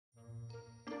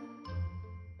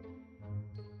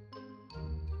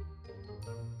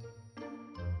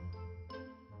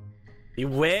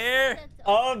Beware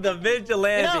of the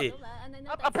vigilante. You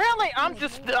know, apparently, I'm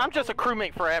just a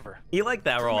crewmate forever. You like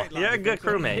that role. You're a good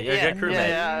crewmate. You're a good crewmate.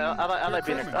 Yeah, I like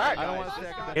being a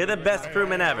Alright, You're the best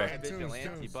crewman ever.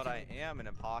 vigilante, but I am an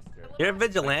imposter. You're a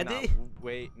vigilante?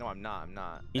 Wait, no, I'm not. I'm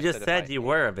not. You just said you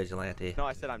were a vigilante. No,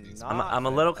 I said I'm not. I'm a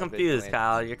little confused, vigilante.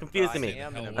 Kyle. You're confusing me.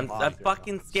 I'm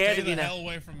fucking scared of you now.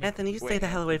 Anthony, you stay the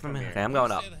hell away from me. Okay, I'm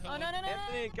going up. Oh, no.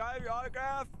 Anthony, can I have your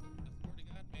autograph?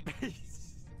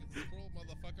 Squirrel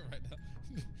motherfucker right now.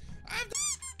 I'm the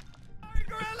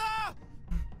Gorilla!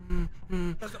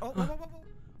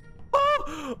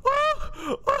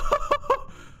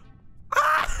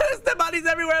 There's dead bodies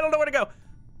everywhere. I don't know where to go.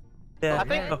 Yeah. I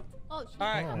think. Oh, shit.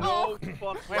 Alright, Oh. no.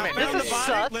 Wait a minute, this is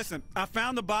sus. Listen, I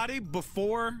found the body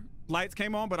before lights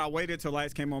came on, but I waited till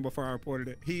lights came on before I reported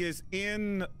it. He is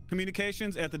in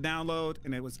communications at the download,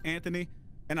 and it was Anthony.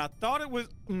 And I thought it was,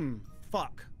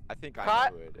 fuck. I think I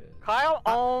know who it is.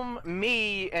 Kyle,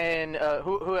 me, and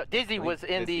who Dizzy was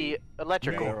in the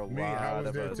electrical. Me, I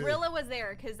was there too. Gorilla was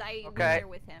there because I was Okay. there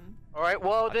with him. All right,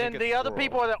 well then the other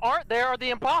people that aren't there are the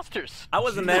imposters. I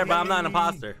wasn't there, but I'm not an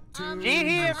imposter.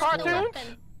 Gee, and Cartoonz?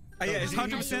 Yeah, it's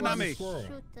 100% not me. It's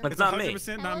not me.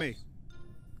 100% not me.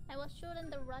 I was shooting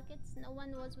the rockets. No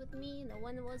one was with me. No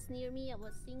one was near me. I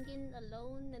was singing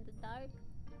alone in the dark.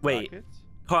 Wait,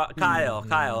 Kyle,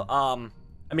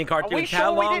 I mean, Cartoonz, sure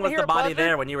how we long didn't was hear the a body buzzer?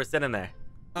 there when you were sitting there?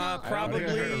 Probably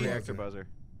Reactor buzzer.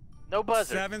 No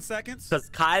buzzer. 7 seconds. Because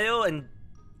Kyle and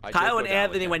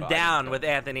Anthony went down with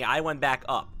Anthony. I went back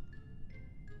up.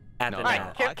 After All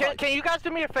right, that. can you guys do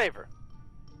me a favor?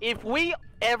 If we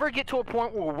ever get to a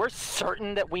point where we're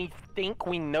certain that we think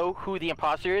we know who the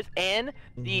imposter is and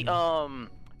the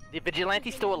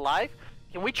vigilante's still alive,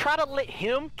 can we try to let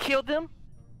him kill them?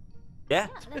 Yeah.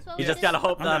 That's what You we just did. gotta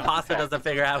hope the imposter doesn't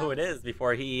figure out who it is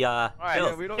before he kills.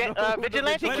 we don't Can, know who the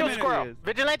vigilante Wait a kill minute. Squirrel.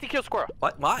 Vigilante kill Squirrel.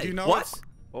 What? Why? Do you know What? what's-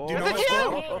 Oh. Do you know It's what's you.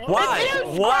 wrong? Why? It's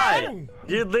you, Why?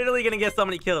 You're literally gonna get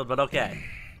somebody killed, but okay.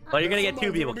 Well, you're gonna get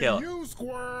two people killed. You,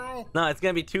 Squirrel. No, it's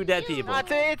gonna be two dead people. No,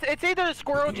 it's either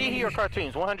Squirrel, Gee, or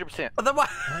Cartoonz, 100%. But then why?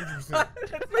 100%. That's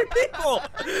three people.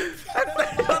 That's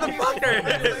three motherfuckers.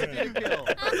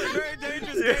 Very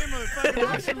dangerous game of fucking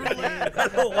Russian roulette. I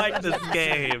don't like this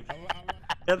game.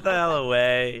 Get the hell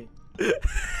away.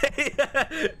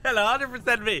 Hello,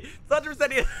 100% me. It's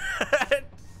 100% you.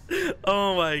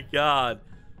 Oh my god.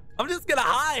 I'm just gonna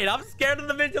hide. I'm scared of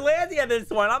the vigilante at this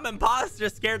point. I'm imposter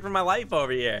scared for my life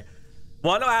over here.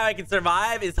 Wanna know how I can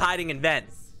survive is hiding in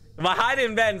vents. If I hide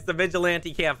in vents, the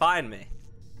vigilante can't find me.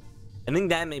 I think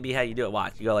that may be how you do it.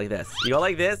 Watch. You go like this. You go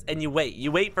like this and you wait.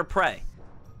 You wait for prey.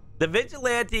 The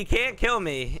vigilante can't kill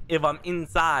me if I'm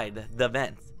inside the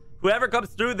vents. Whoever comes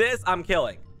through this, I'm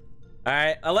killing. All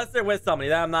right? Unless they're with somebody,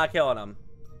 then I'm not killing them.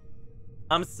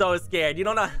 I'm so scared. You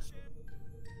don't know.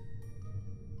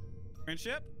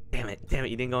 Friendship? Damn it,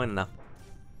 you didn't go in enough.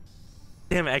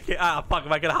 Damn it, I can't. Oh, fuck,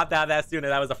 if I could have hopped out of that sooner,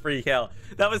 that was a free kill.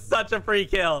 That was such a free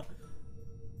kill.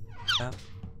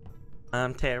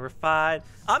 I'm terrified.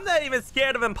 I'm not even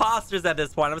scared of imposters at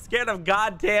this point. I'm scared of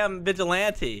goddamn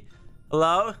vigilante.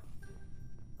 Hello?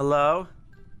 Hello?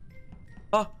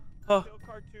 Oh.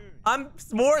 I'm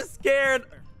more scared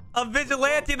of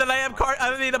vigilante than I am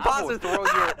imposters. I'm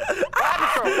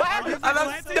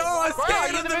so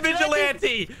scared of the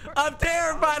vigilante. I'm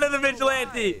terrified of the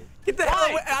vigilante. Get the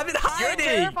hell away. I've been hiding.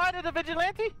 You're terrified of the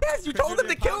vigilante? Yes, you told him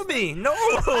to kill me. No,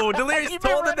 Delirious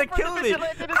told him to kill me.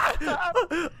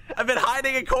 I've been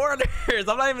hiding in corners.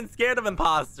 I'm not even scared of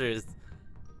imposters.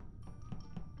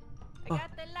 I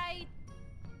got the light.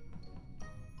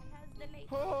 Has the light.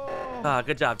 Ah,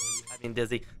 good job. I mean,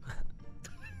 Dizzy.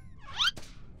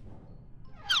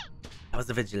 That was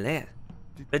the vigilante.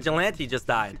 Vigilante just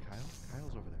died. Kyle's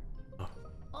over there.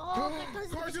 Oh,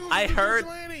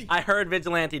 I heard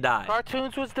vigilante die.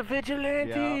 Cartoonz was the vigilante.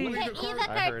 Yeah. Okay, either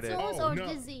I heard it. Cartoonz Oh, or no.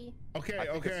 Dizzy. Okay, I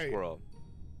think it's okay. Squirrel.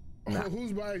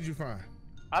 Whose body did you find?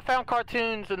 I found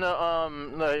Cartoonz in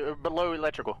the below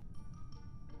electrical.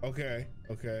 Okay,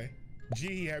 okay.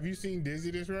 G, have you seen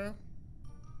Dizzy this round?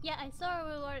 Yeah, I saw her.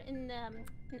 We were in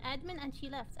admin and she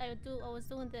left. I was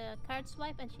doing the card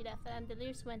swipe and she left, and the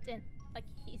Delirious went in. Like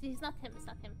he's not him. It's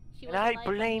not him. She was And I alive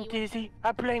when blame he went Dizzy. in.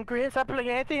 I blame Grizz. I blame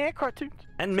Anthony and Cartoonz.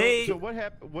 And me. So what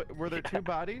happened? Were there two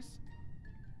bodies?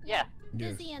 Yeah,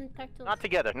 Dizzy and Cartoonz. not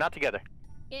together. Not together.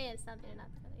 Yeah, it's not there. Not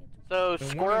together. So And one of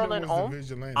Squirrel them and was the Home.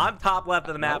 vigilante. I'm top left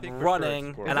of the map think for sure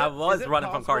running, Squirrel. and I was Is it running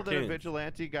from possible that a Cartoonz.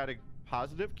 vigilante got a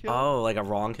positive kill? Oh, like a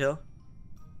wrong kill?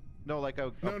 No, like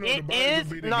a. No, the It bodies is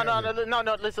will be no. together.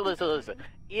 Listen.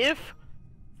 If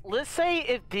let's say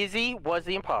if Dizzy was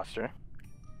the imposter,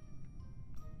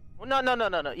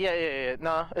 No. Yeah.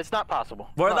 No, it's not possible.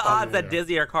 What are It's the not odds that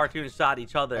Dizzy or Cartoonz shot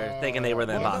each other thinking they were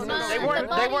the well, imposters? no,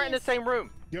 possible. They weren't in the same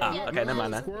room. Yo, okay, never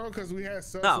mind that. Squirrel, because we had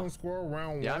subs No. on Squirrel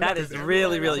round Yeah, one. That is because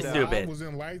really, everybody really else in the stupid. mob was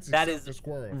in lights That except is for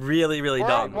Squirrel. really, really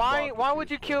dumb. Why would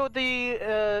you kill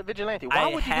the vigilante? Why I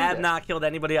would you do have that? not killed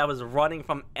anybody. I was running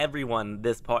from everyone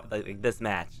this part, like this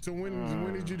match. So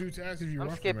when did you do tasks if you I'm run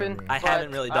from skipping. everyone? I But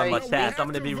haven't really done I- much We tasks. have I'm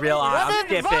gonna to be vote. real. I'm Vote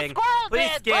skipping. Squirrel, Please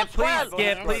Dad, skip. vote Please Squirrel.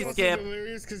 skip. I'm Please supposed to skip. be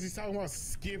hilarious because he's talking about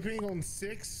skipping on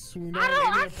 6. We know I don't. any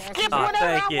I imposters skip are- Oh, whenever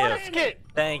thank I want you. to skip.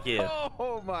 Thank you.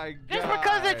 Oh my god. Just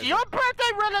because it's your birthday,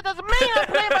 really doesn't mean I'm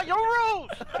playing by your rules.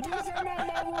 These are not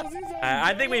my rules, these are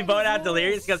I think we your vote out rules.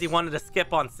 Delirious because he wanted to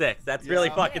skip on 6. That's really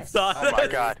Yeah. fucking sus. Oh my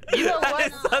god. You know That what?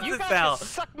 is sus You as guys hell. can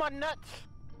suck my nuts.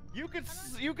 You could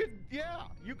suck Yeah,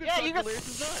 you can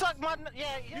Delirious' nuts. suck my nuts. Yeah.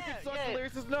 You can suck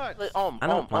Delirious' nuts. I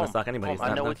don't wanna suck anybody's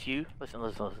I know nut, it's you. Listen.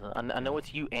 I know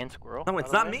it's you and Squirrel. No, by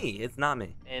it's the not way. me. It's not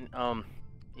me. And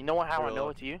you know how I know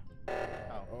it's you?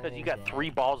 Because you got 3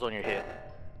 balls on your head.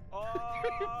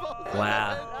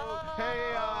 Wow.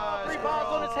 Hey, 3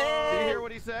 balls on his Did you head. hear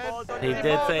what he said? He Three did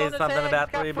balls say on his something head. about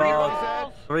He's got 3 3 balls.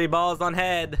 balls. 3 balls on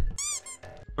head.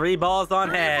 3 balls on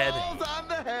head. Balls on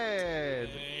the head.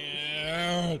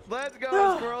 Yeah. Let's go,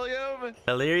 Squirrelium.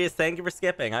 Delirious, thank you for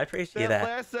skipping. I appreciate That that.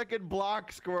 last second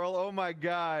block, Squirrel. Oh my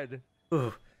god.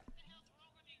 Ooh.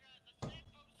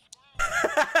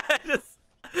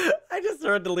 I just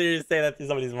heard Delirious say that to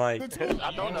somebody's mic.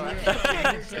 I don't know. know. I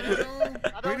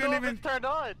We don't didn't know if even- it's turned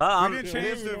on. We I'm, didn't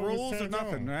change the Yeah, we rules or turned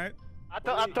nothing, on. right? I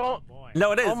don't.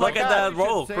 no, it is. Oh my Look God, at we the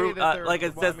roll. should say that they're- Like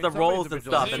it well, I says mean, the somebody's rolls a and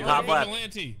stuff Hey, in you're top a left.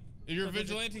 vigilante. If you're a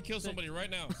vigilante, kill somebody right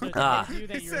now. Ah. Yeah,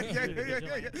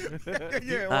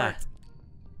 it Ah. worked.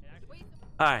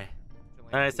 Alright.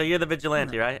 Alright, so you're the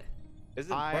vigilante, right?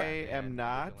 I am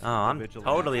not. Oh, I'm vigilante.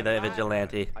 totally the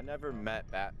vigilante. I never met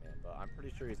Batman, but I'm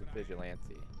pretty sure he's a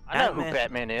vigilante. I know who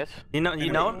Batman. Batman is. You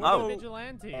know him? Oh.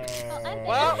 Vigilante.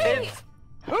 Well, it's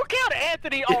who killed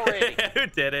Anthony already? Who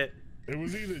did it? It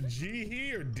was either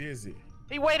G or Dizzy.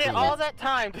 He waited all that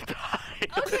time to die.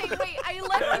 Okay, wait, I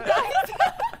left you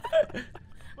guys.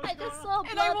 I just saw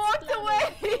And I blood walked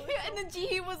splatter. away. And then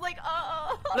G was like,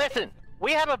 Listen,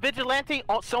 we have a vigilante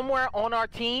somewhere on our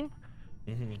team.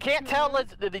 You can't tell us.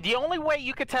 The only way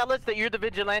you could tell us that you're the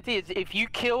vigilante is if you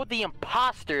killed the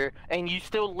imposter and you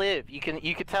still live. You can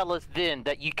tell us then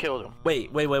that you killed him.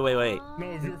 Wait. No,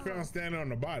 if you're found standing on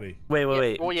the body. Wait. Well,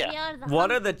 We yeah. are the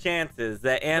What are the chances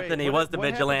that Anthony what- was the what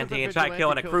happens if vigilante the and tried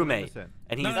killing a vigilante kills an crewmate? innocent?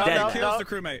 And he's No, dead no, now? kills the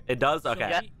crewmate. It does? Okay.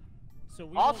 Yeah. So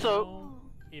we Also- don't know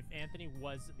if Anthony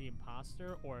was the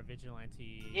imposter or a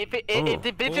vigilante. If the Ooh.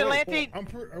 vigilante, I'm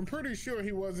pretty sure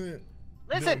he wasn't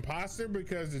the listen. imposter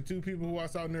because the 2 people who I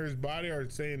saw near his body are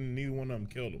saying neither one of them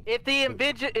killed him. If the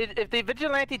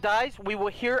vigilante dies, we will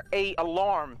hear a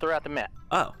alarm throughout the map.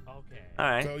 Oh. Okay.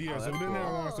 Alright. So yeah, so then so it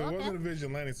okay. wasn't a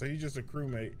vigilante, so he's just a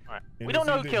crewmate. Alright. And We don't it's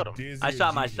know who either killed him. Dizzy I or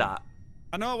shot my Gigi. shot.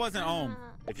 I know it wasn't Ohm.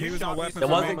 Ah, He was on weapons. It for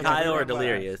wasn't me. Kyle or Last.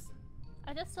 Delirious.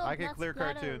 I just saw I can blood clear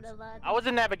splatter on Cartoonz. the body. I was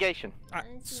in navigation.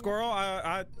 Squirrel,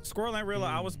 Squirrel ain't real.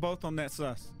 I was both on that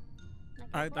sus.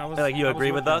 I was. Like you I was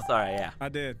agree with them. us? Alright, yeah. I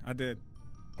did.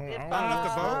 Hold on, I If don't know what the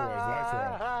vote was. Lights were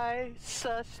off. I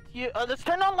sussed you. Let's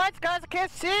turn on lights, guys. I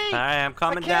can't see. Alright, I'm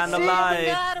coming I down can't the see. Oh my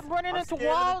lights. God, I'm running into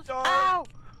walls. Ow!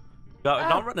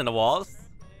 Don't run into walls.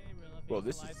 Well,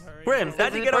 this is Grims,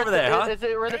 how'd you get over there, huh? Is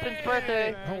it Rhythm's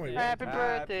birthday? Oh, wait, Happy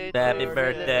birthday. Happy to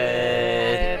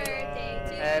birthday.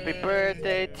 Rhythm. Happy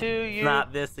birthday to you.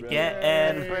 Not this Happy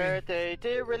again. birthday,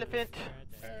 dear Elephant.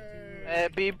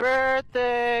 Happy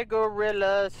birthday,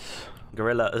 gorillas.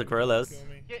 Gorillas.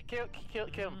 Kill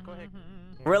him. Go ahead.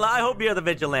 Gorilla, I hope you're the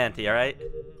vigilante, alright?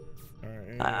 All right,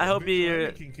 and I hope the you're...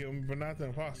 vigilante can kill me, but not the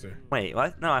imposter. Wait,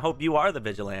 what? No, I hope you are the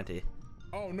vigilante.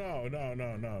 Oh no.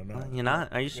 You're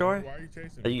not? Are you sure? Why are you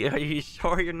chasing me? Are you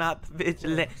sure you're not the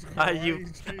vigilante? Are Why you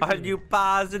are you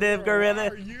positive, Bro, why Gorilla?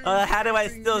 are you How do I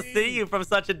chasing still me? see you from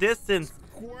such a distance?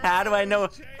 Squirrel How do I know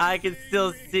is I can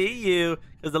still chasing see you?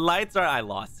 Because the lights are... I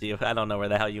lost you. I don't know where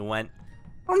the hell you went.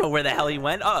 I don't know where the hell he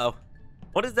went. Uh-oh.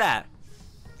 What is that?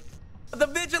 The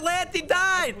vigilante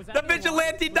died! Was that The the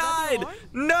vigilante alarm? Was that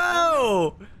the died!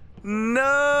 alarm?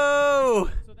 No!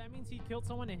 So that means he killed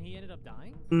someone and he ended up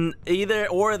dying? Either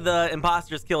or the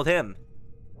imposters killed him.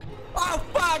 Oh,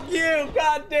 fuck you!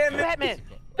 God damn it! Batman.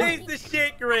 Piece of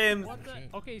shit, Grims! What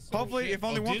the? Okay, so Hopefully, if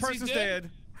only one Dizzy's person's dead?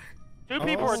 dead. 2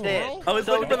 people are dead. I was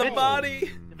So looking for the vigil-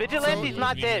 body! The vigilante's So-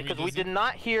 not dead because we did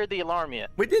not hear the alarm yet.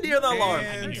 We did hear the alarm. I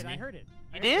And- heard it. I heard it.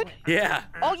 You did? Yeah.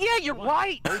 Oh yeah, you're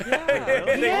right.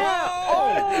 Yeah. Yeah.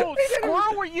 Oh,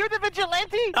 Squirrel, were you the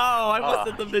vigilante? Oh, I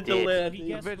wasn't the he did.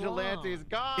 vigilante. The vigilante's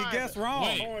gone. He guessed wrong.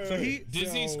 Wait, So he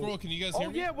Dizzy, Squirrel, can you guys hear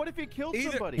Oh me? yeah, what if he killed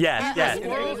Either- somebody? Yes, yes.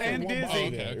 Squirrel and Dizzy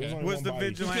okay. was the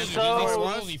vigilante. So-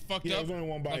 Squirrel, he fucked Yeah, up. there's only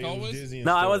one body. Like It was always? Dizzy and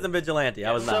No, I Squirrel. wasn't vigilante.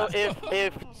 I was So not.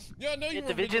 Yeah, no, you if were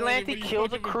the vigilante but you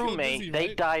kills a fucking killed crewmate, Dizzy, they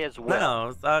right? die as well.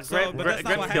 No, So, but that's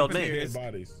not Grims what killed happened me. here. Dead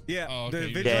bodies. Yeah, Oh, the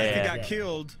okay. vigilante Yeah. got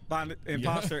killed by an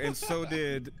imposter, and so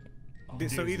did.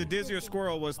 So either Dizzy or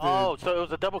Squirrel was the. Oh, so it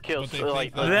was a double kill. But they So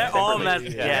like think They're all separately.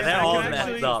 messed. Yeah. Yeah, they're I all can messed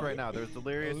actually- up. Right now, there's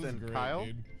Delirious That was and great, Kyle.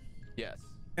 dude. Yes.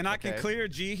 And I can Okay. clear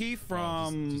Jihi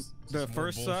from just the more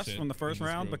first sus bullshit from the first in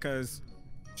this round group. because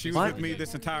she was What? with me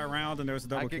this entire round, and there was a I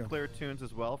double get kill. clear tunes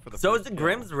as well for the. So is first it kill.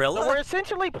 Grims So we're Rilla?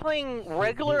 essentially playing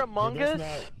regular But Among that's Us.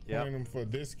 not Yep. playing him for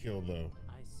this kill though.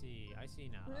 I see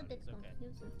now. Well, It's that's okay.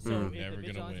 confusing. So Mm. if Never the gonna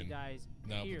vigilante win. dies,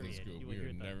 No, period, but this group, you we would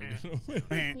are do never that. gonna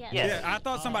win. Yeah. Yes. Yeah, I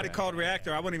thought somebody Oh, called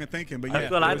reactor. I wasn't even thinking, but That's yeah.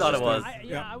 what I was thought it just was.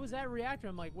 Yeah, I was at reactor.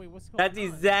 I'm like, wait, what's going That's on?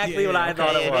 exactly Yeah, what I yeah,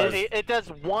 thought Okay, it was. it does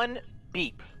one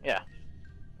beep. Yeah.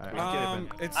 All right,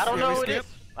 It's, I don't yeah, know we who it skip.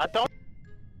 is. I don't.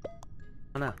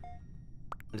 Oh no.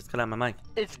 I just cut out my mic.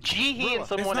 It's Jihi and Rilla, It's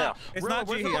someone not, else. it's Rilla, not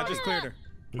where's the Jihi. I body? just cleared her.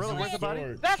 Rilla, where's the body?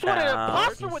 Storage. That's what an Uh,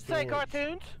 imposter would say, storage.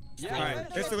 Cartoonz. All right,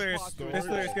 it's Delirious. It's Delirious.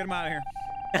 Get him out of here.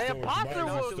 An imposter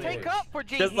will take up for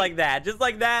Jihi. Just like that. Just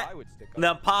like that. I would stick up.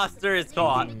 The imposter is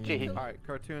caught. Jihi. All right,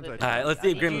 Cartoonz. All right, let's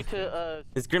see if I need you Grims- to,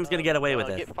 Is Grims gonna get away with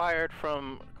this? Get fired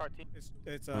from Cartoon.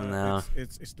 It's No.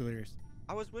 it's Delirious.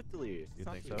 I was with Delirious. You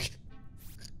think so?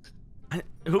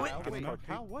 Who Wait, know.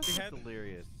 how was He it had-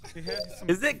 Delirious? He had some-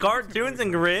 is it? Cartoonz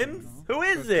and Grims? Who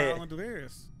is it? Kyle and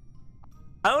Delirious.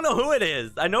 I don't know who it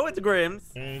is. I know it's Grims.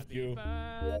 Thank you.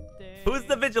 Who's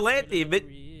the vigilante?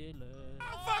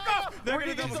 They're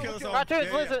gonna double kill us all.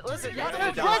 Cartoonz, Yeah, yeah. listen.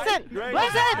 Yeah. Cartoonz, Right.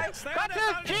 listen.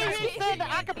 Cartoonz, Jihi said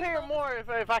that I could pay her more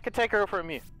if I could take her from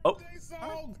you. Oh.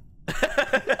 You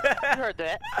heard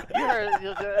that. You heard.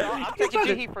 I'm taking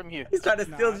Jihi from you. He's trying to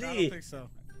Nah, steal I don't G. think so.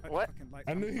 What? fucking like-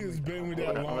 I knew he was been with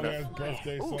that long ass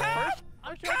birthday Ooh, song. first,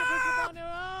 I'm trying to push him on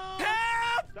there.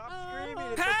 Stop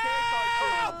screaming. It's okay,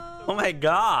 Cartoonz. Oh my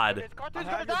god. is I Cartoonz gonna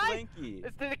have your die? blankie.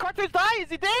 Did the Cartoonz die? Is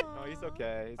he dead? No, he's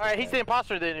okay. All right, he's the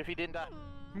imposter then. If he didn't die.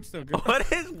 I'm still good.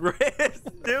 What is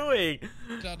Grims doing?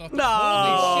 Shut up. No.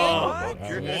 Holy What?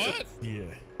 shit. What? Yeah.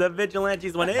 The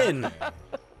vigilantes went in.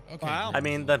 Okay. Wow. I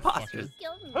mean, the imposters.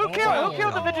 Killed me. Who killed the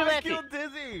Oh, I vigilante? killed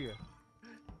Dizzy.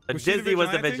 Was she the Dizzy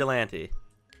was the vigilante? vigilante.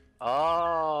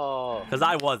 Oh. Because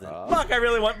I wasn't. Oh. Fuck, I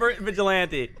really want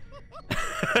vigilante.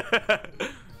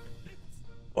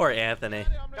 Or Anthony.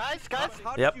 Guys.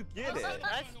 How Yep. did you get it?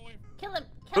 Guys. Kill him.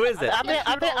 Who is it?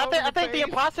 I think the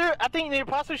imposter. I think the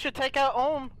imposter should take out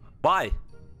Ohm. Why?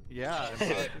 Yeah.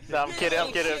 No, I'm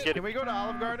kidding. Can we go to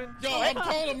Olive Garden? Yo, I'm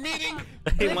calling a meeting.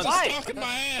 He Grims wants- is talking my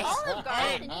ass. Olive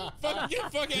Garden. Fuck, get the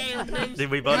fuck out of here, Grims. Did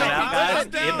we vote it No, out, guys? I'm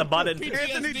down. Hit the button.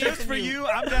 PTSD Anthony, just from for you. you,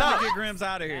 I'm down to get Grims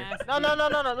out of here.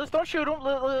 No. Let's don't shoot him.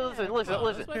 Listen.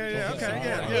 Yeah, yeah, okay,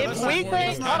 yeah. If let's we not- think,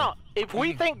 let's not- hold on. If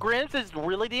we think Grims is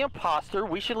really the imposter,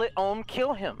 we should let Ohm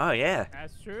kill him. Oh, yeah.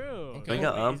 That's true. Okay. We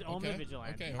got, He's only Okay.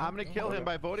 vigilante. Okay. I'm gonna kill him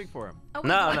by voting for him. Oh,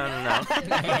 No, wait, no, what?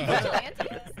 no,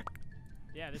 Vigilante?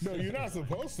 Yeah, this No, is you're not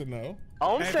supposed to know.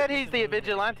 Ohm said he's the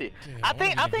vigilante. I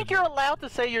think you're allowed to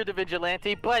say you're the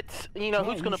vigilante, but you know No,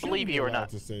 who's gonna shouldn't believe be you or allowed not?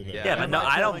 to say that. Yeah, but no,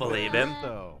 I don't believe him.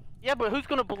 Though. Yeah, but who's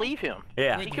gonna believe him?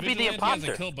 Yeah. He Wait, could be the vigilante has a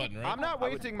imposter. kill button, right? I'm not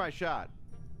wasting my shot.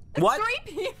 What? 3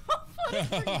 people voted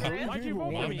for Grimm. Why'd you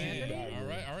vote for me, Yeah. Anthony?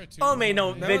 All right. Oh, me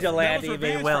no That was vigilante revenge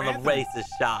being for willing to Anthony. racist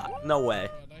shot. No way.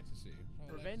 I'd like to see. I'd like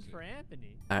to Revenge see. for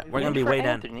Anthony. All right, we're gonna be For way down.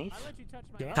 Anthony. I let you touch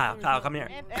Yeah. my. Kyle, come here.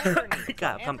 Anthony.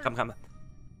 Kyle, come.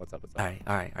 What's up? All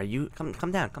right. Are you come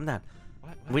down?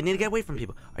 What? We need to get away from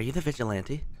people. Are you the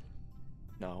vigilante?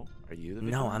 No. Are you the No,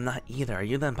 vigilante? I'm not either. Are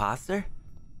you the imposter?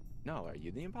 No. Are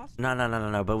you the imposter?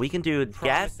 No. But we can do Promise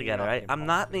gas me together, you're not right? the I'm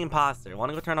not the imposter. Want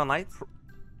to go turn on lights?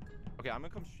 Okay, I'm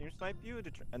gonna come stream snipe you,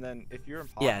 and then if you're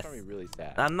imposter, Yes. I'm gonna be really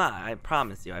sad. I'm not. I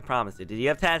promise you. Did you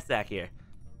have Tazstack here?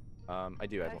 I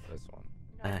do have this one.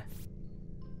 Uh,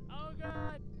 Oh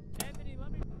God, Anthony,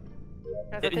 let me.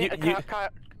 Guys, I think- You- Kyle,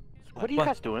 what are you What?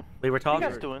 guys doing? we were What are you talking.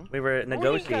 guys doing? We were What are you guys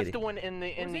negotiating. doing in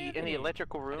the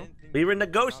electrical I room? didn't think We were you were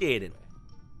negotiating.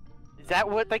 Is that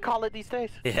what they call it these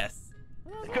days? Yes.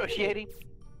 Negotiating.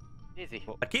 Dizzy.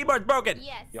 My keyboard's broken.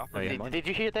 Yes. You offered Oh, yeah. me money. Did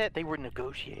you hear that? They were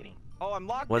negotiating. Oh, I'm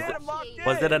locked Was in. it- I'm locked in.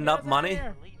 Was it enough money?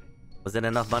 Here. Was it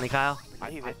enough money, Kyle? I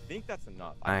think that's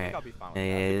enough. All I right. think I'll be fine with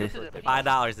Yeah, that. yeah, This yeah. is a-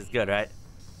 $5 is good, right?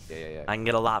 Yeah. I can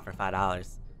get a lot for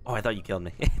 $5. Oh, I thought you killed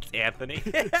me. It's Anthony.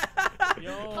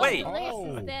 Yo. Wait.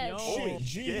 Delirious is dead. Yo. Shit,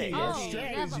 G, Oh, that's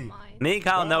never strategy. mind. Me and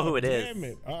Kyle know Oh, who it is. Damn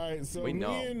it. All right, so We know.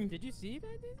 me and Did you see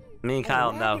that, Disney? Me and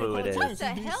Kyle know who it is. What the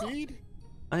hell?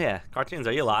 Oh yeah, Cartoonz,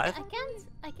 are you alive?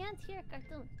 I can't hear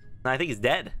Cartoon. No, I think he's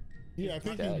dead. Yeah, I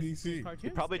think Dead. he's DC. Cartoonz? He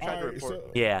probably tried to Alright,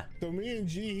 report. Yeah. So me and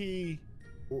G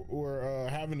were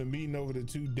having a meeting over the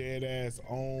two dead ass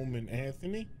Ohm and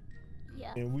Anthony,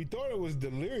 Yeah. and we thought it was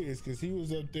Delirious because he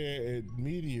was up there at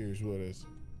Meteors with us.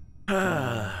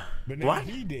 But now What?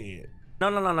 he dead. No.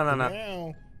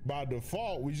 Now by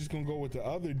default we just gonna go with the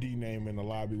other D name in the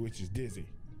lobby, which is Dizzy.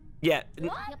 Yeah.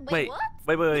 What? Wait.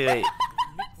 What? Wait.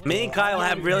 Me and Kyle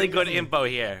have really good info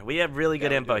here. We have really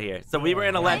good info here. So we were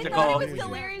in I thought electrical. it was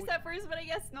Delirious at first, but I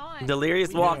guess not.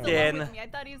 Delirious He was walked alone in. with me. I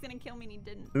thought he was gonna kill me and he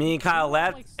didn't. Me and Kyle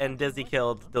left, and Dizzy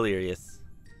killed Delirious.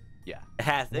 Yeah. It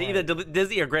has either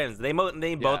Dizzy or Grims. They both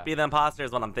Yeah. be the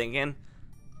imposters. What I'm thinking,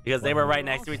 because they were right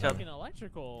next to each other.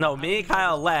 No, me and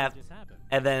Kyle left,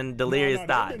 and then Delirious They've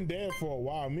died. been dead for a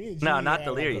while. Me and G No, not had,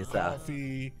 Delirious, like, though. a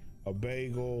coffee, a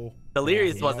bagel.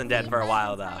 Delirious Yeah. wasn't dead for a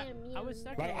while though. I was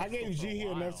stuck Like I gave G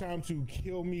enough time to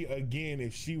kill me again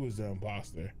if she was the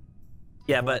imposter.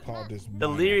 Yeah, Before I but called this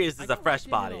Delirious is a fresh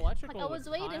body. Like I was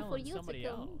waiting for you to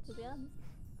kill me, to be honest.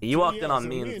 You walked in Yeah, on so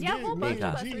me me and and Yeah, a whole me bunch and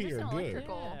of us G were just here, in good.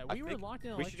 electrical. Yeah, we were locked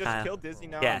in We should electrical. just kill Dizzy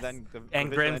now, Yes. and then the And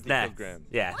vigilante Grimm's next. kills Grimm.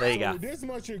 Yeah, there you go. So this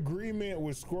much agreement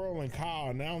with Squirrel and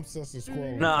Kyle. Now I'm sussing Squirrel.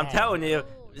 and No, I'm Kyle. telling you,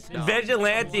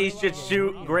 Vigilantes should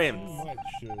shoot Grims. Too much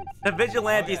shit. The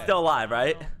Vigilante's still alive,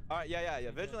 right? Alright, yeah.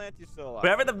 Vigilante's still alive.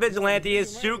 Whoever the Vigilante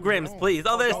is, shoot Grims, please.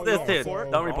 Oh, there's this dude.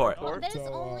 Don't report. Oh, there's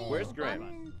So, only where's one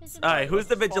Grim? vigilante. All right, who's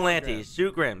the Let's just follow Vigilante? Grim.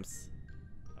 Shoot Grims.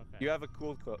 You have a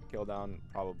cool kill down,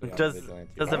 probably. on Does- Vigilante.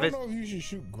 does I the don't Vig- know if you should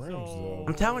shoot Grims though.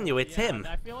 I'm telling you, it's him.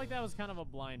 I feel like that was kind of a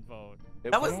blind vote.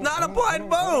 That was not a I blind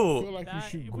don't feel vote. like you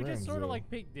That, shoot we just Grims, sort of though. like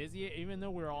picked Dizzy, even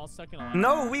though we were all stuck in a.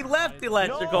 No, we left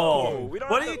electrical. we don't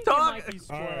What have are you to- talking?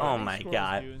 Oh my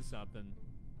God. Doing something.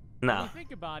 No. When you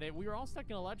think about it, we were all stuck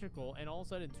in electrical, and all of a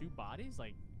sudden, two bodies.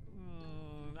 Like,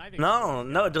 I think.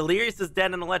 No. Delirious is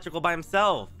dead in electrical by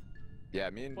himself. Yeah,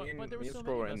 me and But there were so Squirrel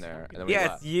many were of in us there, stuck and then we Yes,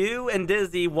 left. you and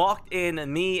Dizzy walked in,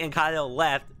 and me and Kyle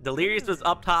left. Delirious was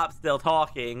up top still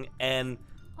talking, and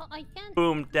Oh, I can't.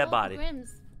 boom, dead vote body. Grims.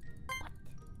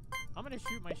 I'm gonna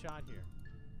shoot my shot here.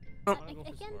 Oh. I'm gonna go for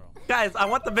I can't- Squirrel. Guys, I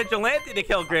want the Vigilante to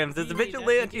kill Grims. Is the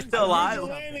Vigilante still alive?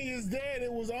 Vigilante is dead.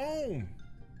 It was on.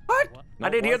 What? What? I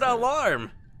didn't hear the wasn't.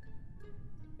 alarm.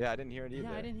 Yeah, I didn't hear it either.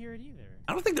 Yeah, I didn't hear it either.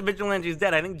 I don't think the Vigilante's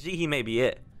dead. I think Jihi may be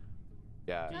it.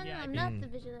 Yeah. No, Yeah, I I'm think- not the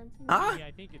vigilante. Huh? Yeah,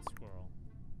 I think it's Squirrel.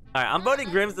 All right, I'm voting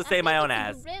Grims to save my own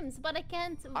ass. Grims, but I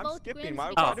can't I'm vote skipping. Grims Why-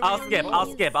 because Oh, I'll do we skip. do I'll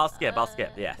he's, skip. I'll skip. I'll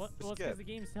skip. Yes. Well, it's because skip. the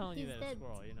game's telling you He's that it's dead.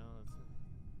 Squirrel. You know.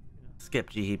 Skip,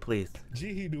 Jihi, please.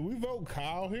 Gee, do we vote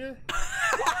Kyle here?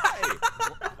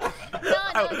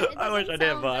 I wish I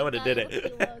did, but I would've did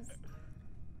it.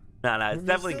 No, it's I'm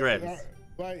definitely just saying, Grims.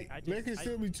 Like, there could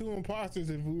still be two imposters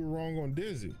if we were wrong on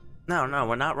Dizzy. No,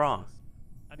 we're not wrong.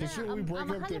 I And think should we break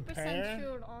I'm up the 100% pair?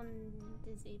 sure on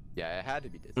Dizzy. Yeah, it had to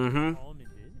be Dizzy. Mm-hmm. Call him in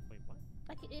Dizzy. Wait, what?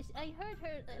 Like I heard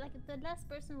her like the last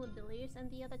person with Delirious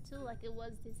and the other two like it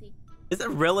was Dizzy. Is it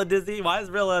Rilla Dizzy? Why is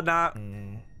Rilla not?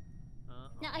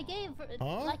 Now I gave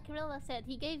Huh? like Rilla said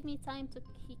he gave me time to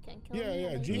he can kill Yeah, me. yeah,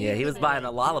 and I G- did Yeah, he was it. buying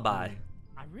a lullaby.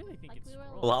 I really think Like it's we were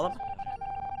Squirrel. Lullaby?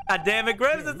 God damn it,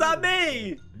 Grims, it's not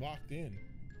me! Locked in.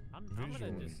 I'm gonna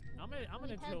Visually. just. I'm We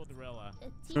gonna had kill Gorilla. a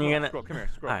You're team. gonna. Squirrel, come here.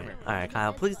 Squirrel, come here. Alright,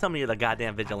 Kyle, please tell me you're the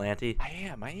goddamn vigilante. I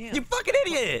am. You fucking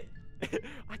idiot!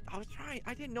 I was trying.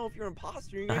 I didn't know if you're an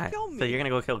imposter. You're gonna Alright, kill me. so you're gonna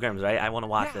go kill Grims, right? I wanna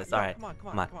watch Yeah, this. yeah, Alright. Come on.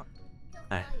 Come on.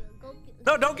 Alright. Go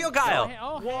No, don't kill Kyle!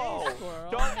 Oh, hey, Whoa.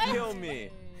 Squirrel. Don't kill me.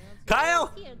 Kyle!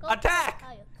 Here, go Attack!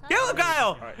 Kyle. Kill him, Kyle!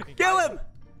 Alright. Kill him!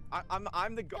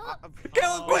 I'm the. Kill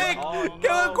him quick! Oh,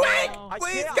 Kill him no. quick! I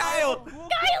Please, can't. Kyle!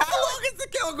 How long is the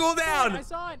kill I cooldown?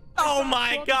 saw it. Oh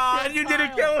my god, you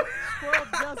didn't kill him! Squirrel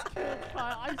just killed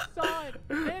Kyle. I saw it.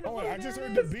 And Oh, I look just at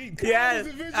heard the this. beat. Kyle Yes,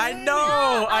 was a I vigilante.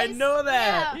 know! I know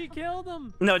that! He killed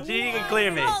him. No, G, you can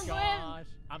clear me. Oh gosh.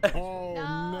 Oh,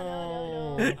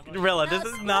 No. no. Rilla, this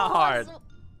is not hard.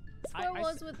 Squirrel I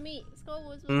was with me. Squirrel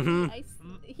was with Mhm. me.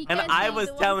 He And can't I be was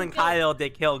the one telling to kill. Kyle to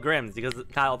kill Grims because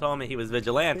Kyle told me he was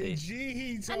vigilante. And G,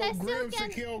 he told And I still Grims to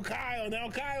can't- kill Kyle. Now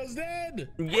Kyle's dead.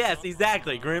 Yes,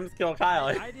 exactly. Grims kill Kyle.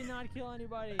 I did not kill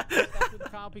anybody. I stuck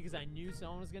with Kyle because I knew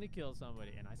someone was gonna kill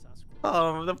somebody, and I saw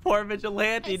Squirrel. Oh, the poor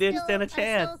vigilante didn't stand a I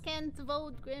chance. still can't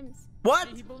vote Grims. What?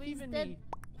 He believed He's in dead. me.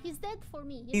 He's dead for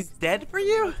me. He's dead for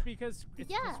you? It's because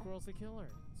Yeah. Squirrel's the killer.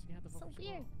 So you have to vote So for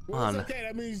Squirrel. weird. Well, it's On. okay.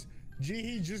 That means G,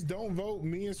 he just don't vote.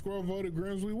 Me and Squirrel voted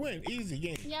Grims. We win. Easy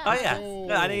game. Yeah. Oh yeah. Oh.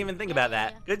 Good, I didn't even think about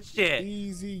that. Good shit.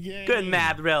 Easy game. Good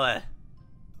math, Rilla.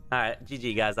 All right,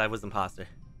 GG guys. I was imposter.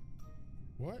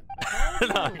 What? No,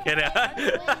 I'm kidding.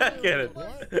 I'm kidding.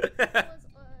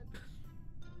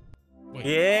 Wait,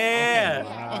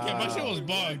 Yeah. Okay, my shit was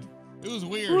bugged. It was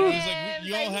weird. It was like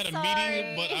you all had a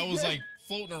meeting, but I was like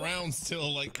floating around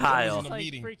still, like I Kyle. was in a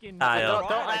meeting. Kyle.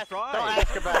 Don't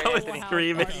ask about I it. was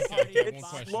screaming.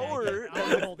 It's slower.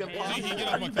 He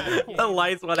get off my collar. The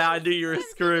lights went out. I knew you were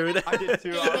screwed. I did too.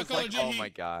 Yeah, I my was color, like, G, oh he- my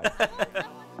god.